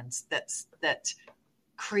companions that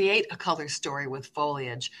create a color story with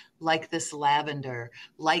foliage, like this lavender,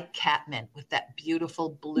 like catmint with that beautiful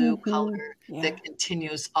blue color that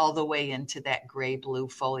continues all the way into that gray-blue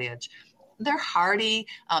foliage. They're hardy.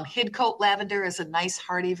 Hidcote lavender is a nice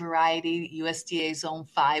hardy variety, USDA zone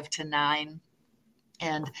 5 to 9,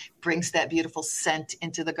 and brings that beautiful scent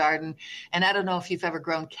into the garden. And I don't know if you've ever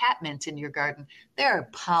grown catmint in your garden. They're a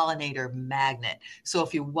pollinator magnet. So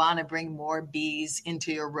if you want to bring more bees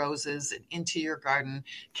into your roses and into your garden,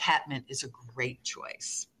 catmint is a great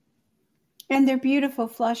choice. And they're beautiful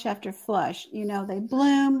flush after flush. They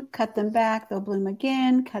bloom, cut them back, they'll bloom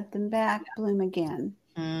again, cut them back, bloom again.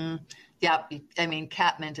 Yeah, I mean,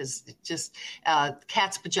 catmint is just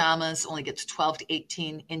cat's pajamas, only gets 12 to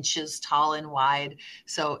 18 inches tall and wide.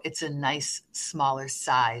 So it's a nice smaller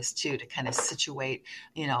size too, to kind of situate,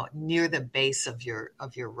 near the base of your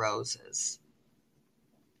roses.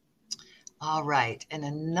 All right.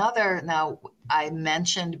 And now I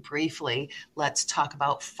mentioned briefly, let's talk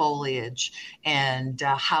about foliage and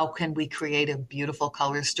how can we create a beautiful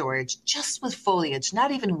color storage just with foliage, not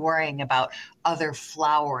even worrying about other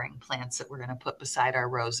flowering plants that we're going to put beside our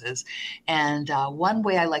roses. And one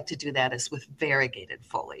way I like to do that is with variegated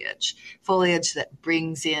foliage that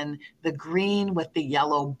brings in the green with the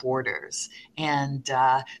yellow borders. And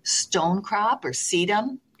stonecrop or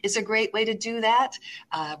sedum is a great way to do that.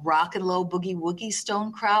 Rock and Low Boogie Woogie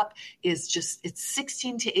stonecrop is it's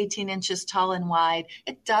 16 to 18 inches tall and wide.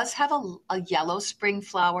 It does have a yellow spring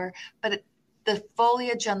flower, but the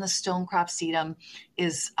foliage on the stonecrop sedum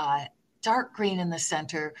is dark green in the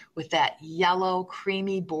center with that yellow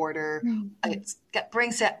creamy border. It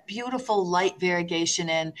brings that beautiful light variegation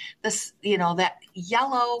in. This, that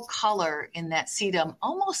yellow color in that sedum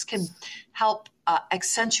almost can help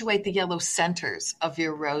accentuate the yellow centers of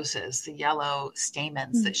your roses, the yellow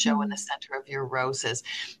stamens that show in the center of your roses.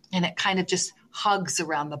 And it kind of just hugs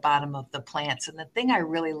around the bottom of the plants. And the thing I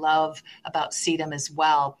really love about sedum as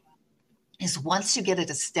well is once you get it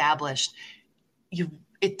established,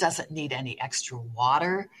 it doesn't need any extra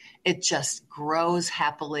water. It just grows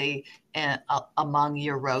happily among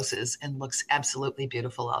your roses and looks absolutely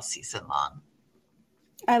beautiful all season long.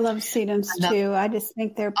 I love sedums too. I just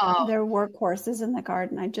think they're workhorses in the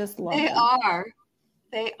garden. I just love them.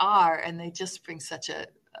 They are, and they just bring such a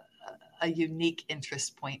unique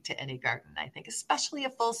interest point to any garden, I think, especially a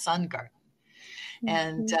full sun garden.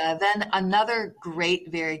 And then another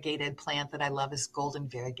great variegated plant that I love is golden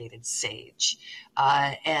variegated sage.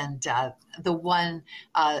 The one,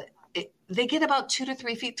 they get about 2 to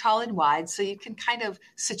 3 feet tall and wide, so you can kind of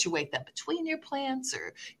situate them between your plants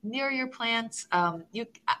or near your plants.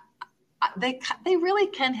 They really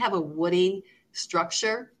can have a woody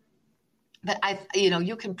structure. But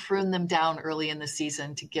you can prune them down early in the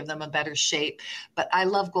season to give them a better shape. But I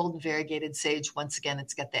love golden variegated sage. Once again,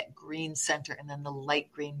 it's got that green center and then the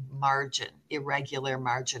light green margin, irregular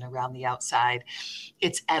margin around the outside.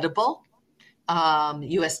 It's edible.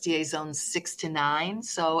 USDA zones 6 to 9.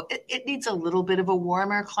 So it needs a little bit of a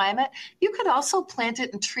warmer climate. You could also plant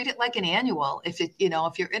it and treat it like an annual. If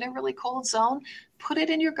you're in a really cold zone, put it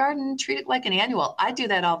in your garden and treat it like an annual. I do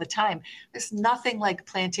that all the time. There's nothing like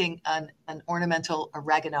planting an ornamental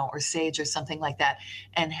oregano or sage or something like that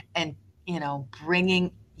and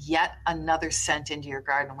bringing yet another scent into your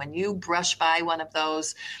garden. When you brush by one of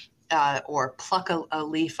those or pluck a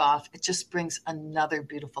leaf off, it just brings another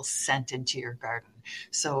beautiful scent into your garden.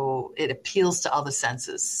 So it appeals to all the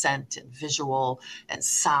senses, scent and visual and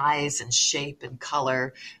size and shape and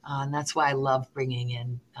color. And that's why I love bringing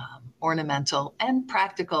in ornamental and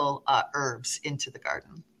practical herbs into the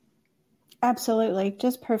garden. Absolutely.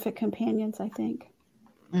 Just perfect companions, I think.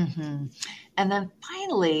 Mm-hmm. And then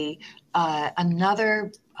finally,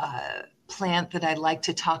 another plant that I'd like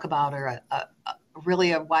to talk about, or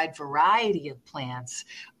really a wide variety of plants,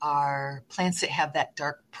 are plants that have that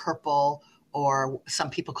dark purple, or some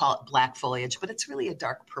people call it black foliage, but it's really a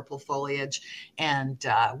dark purple foliage. And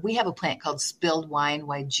we have a plant called spilled wine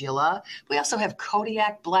weigela. We also have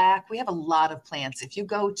Kodiak black. We have a lot of plants. If you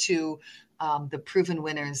go to the Proven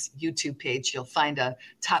Winners YouTube page, you'll find a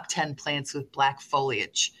top 10 plants with black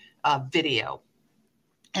foliage video.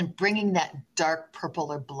 And bringing that dark purple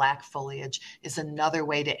or black foliage is another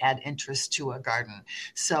way to add interest to a garden.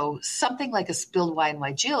 So something like a spilled wine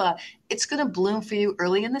weigela, it's going to bloom for you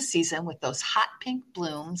early in the season with those hot pink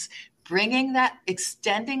blooms,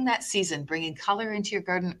 extending that season, bringing color into your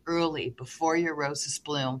garden early before your roses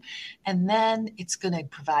bloom. And then it's going to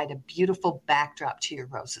provide a beautiful backdrop to your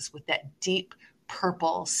roses with that deep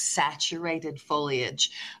purple saturated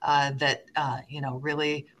foliage that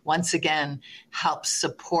really once again helps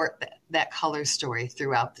support that color story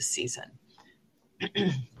throughout the season.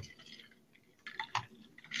 And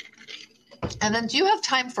then do you have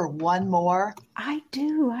time for one more? I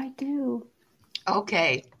do.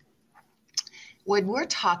 Okay. When we're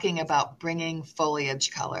talking about bringing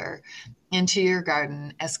foliage color into your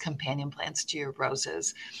garden as companion plants to your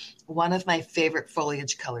roses, one of my favorite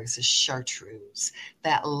foliage colors is chartreuse,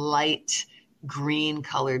 that light green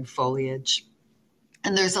colored foliage.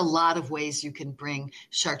 And there's a lot of ways you can bring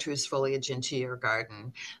chartreuse foliage into your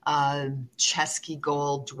garden. Chesky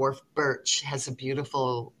gold dwarf birch has a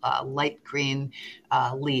beautiful light green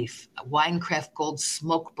leaf. Winecraft gold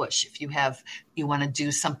smoke bush, if you want to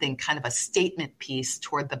do something kind of a statement piece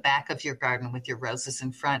toward the back of your garden with your roses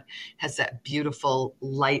in front, has that beautiful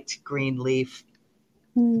light green leaf.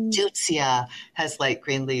 Deutzia has light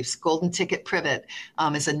green leaves. Golden ticket privet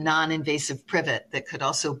is a non-invasive privet that could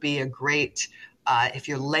also be a great, if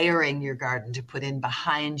you're layering your garden, to put in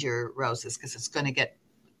behind your roses, because it's going to get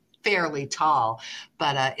fairly tall.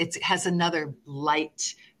 But it has another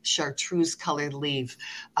light chartreuse colored leaf.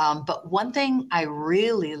 But one thing I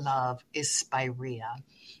really love is spirea.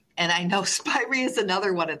 And I know spirea is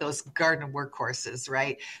another one of those garden workhorses,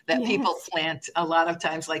 right? That people plant a lot of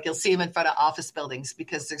times, like you'll see them in front of office buildings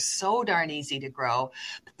because they're so darn easy to grow.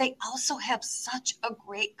 But they also have such a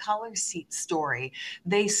great color story.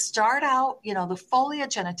 They start out, the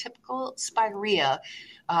foliage on a typical spirea,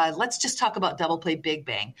 let's just talk about double play Big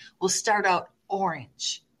Bang, will start out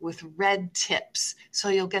orange with red tips. So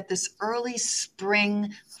you'll get this early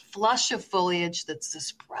spring flush of foliage that's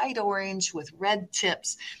this bright orange with red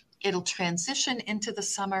tips. It'll transition into the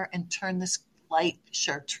summer and turn this light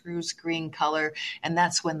chartreuse green color. And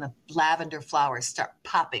that's when the lavender flowers start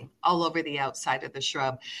popping all over the outside of the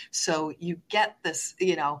shrub. So you get this,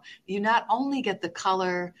 you not only get the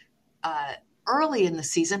color early in the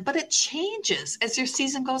season, but it changes as your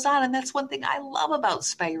season goes on. And that's one thing I love about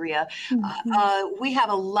spirea. We have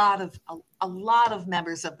a lot of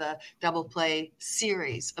members of the Double Play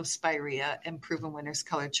series of spirea and Proven Winners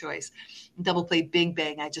Color Choice. Double Play Big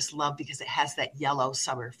Bang, I just love because it has that yellow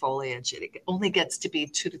summer foliage. It only gets to be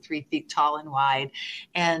 2 to 3 feet tall and wide.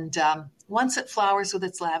 And once it flowers with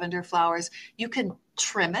its lavender flowers, you can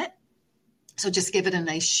trim it. So just give it a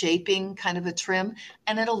nice shaping kind of a trim,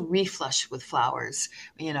 and it'll reflush with flowers,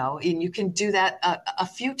 and you can do that a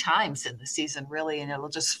few times in the season, really, and it'll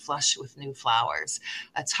just flush with new flowers.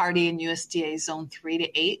 It's hardy in USDA zone 3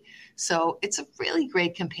 to 8. So it's a really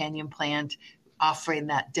great companion plant offering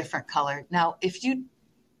that different color. Now, if you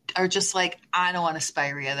are just like, I don't want a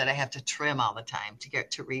spirea that I have to trim all the time to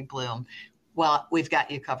get to rebloom, well, we've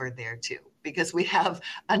got you covered there too, because we have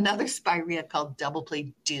another spirea called Double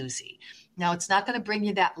Play Doozy. Now, it's not going to bring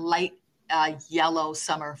you that light yellow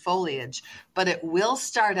summer foliage, but it will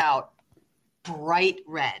start out bright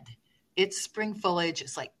red. Its spring foliage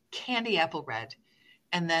is like candy apple red,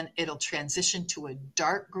 and then it'll transition to a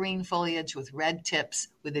dark green foliage with red tips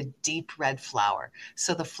with a deep red flower.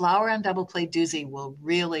 So the flower on Double Play Doozy will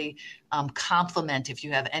really complement if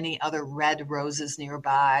you have any other red roses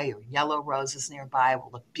nearby or yellow roses nearby. It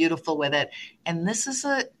will look beautiful with it. And this is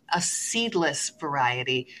a seedless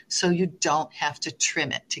variety, so you don't have to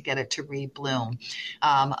trim it to get it to rebloom.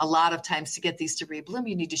 A lot of times to get these to rebloom,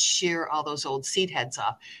 you need to shear all those old seed heads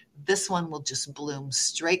off. This one will just bloom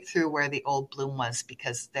straight through where the old bloom was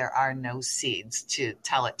because there are no seeds to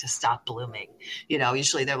tell it to stop blooming.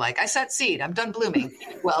 Usually they're like, I set seed, I'm done blooming.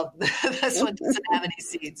 Well, this one doesn't have any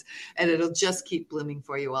seeds, and it'll just keep blooming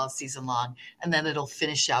for you all season long. And then it'll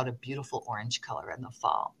finish out a beautiful orange color in the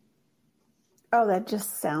fall. Oh, that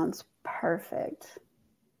just sounds perfect.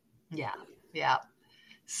 Yeah.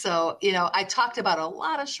 So, I talked about a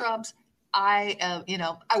lot of shrubs. I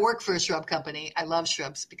work for a shrub company. I love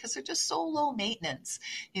shrubs because they're just so low maintenance,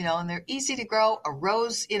 and they're easy to grow. A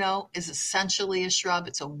rose, is essentially a shrub.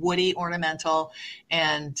 It's a woody ornamental,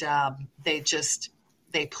 and they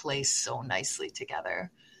play so nicely together.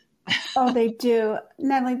 Oh, they do.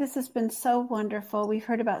 Natalie, this has been so wonderful. We've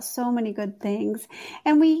heard about so many good things,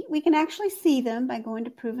 and we can actually see them by going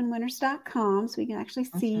to provenwinners.com. So we can actually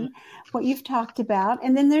see what you've talked about.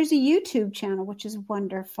 And then there's a YouTube channel, which is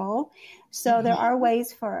wonderful. So there are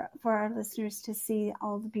ways for our listeners to see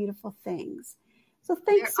all the beautiful things. So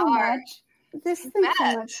thanks so much. Thanks so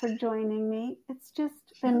much for joining me. It's just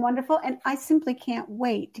been wonderful. And I simply can't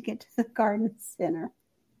wait to get to the garden center.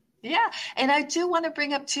 Yeah. And I do want to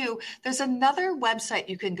bring up too, there's another website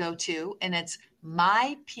you can go to, and it's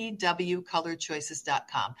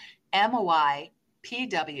mypwcolorchoices.com,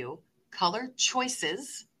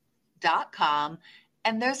 mypwcolorchoices.com.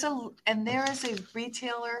 And there is a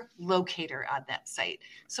retailer locator on that site.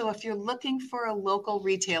 So if you're looking for a local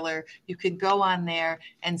retailer, you can go on there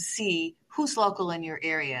and see who's local in your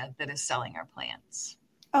area that is selling our plants.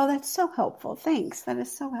 Oh, that's so helpful. Thanks. That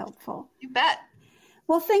is so helpful. You bet.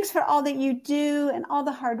 Well, thanks for all that you do and all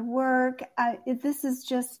the hard work. This has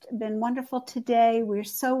just been wonderful today. We're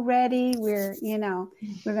so ready. We're going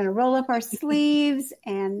to roll up our sleeves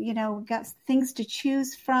and, we've got things to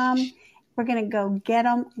choose from. We're going to go get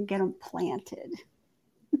them and get them planted.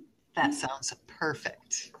 That sounds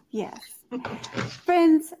perfect. Yes.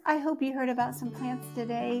 Friends, I hope you heard about some plants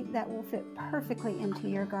today that will fit perfectly into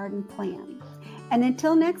your garden plan. And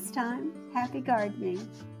until next time, happy gardening.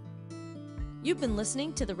 You've been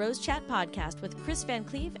listening to the Rose Chat podcast with Chris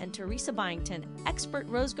VanCleave and Teresa Byington, expert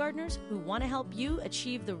rose gardeners who want to help you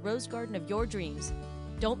achieve the rose garden of your dreams.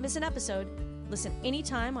 Don't miss an episode. Listen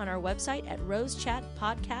anytime on our website at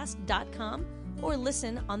rosechatpodcast.com or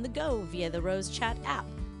listen on the go via the Rose Chat app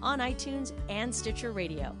on iTunes and Stitcher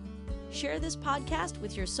Radio. Share this podcast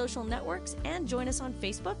with your social networks and join us on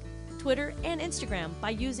Facebook, Twitter, and Instagram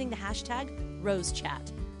by using the hashtag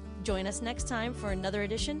RoseChat. Join us next time for another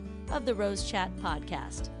edition of the Rose Chat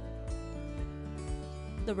podcast.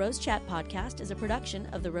 The Rose Chat podcast is a production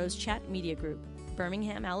of the Rose Chat Media Group,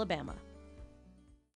 Birmingham, Alabama.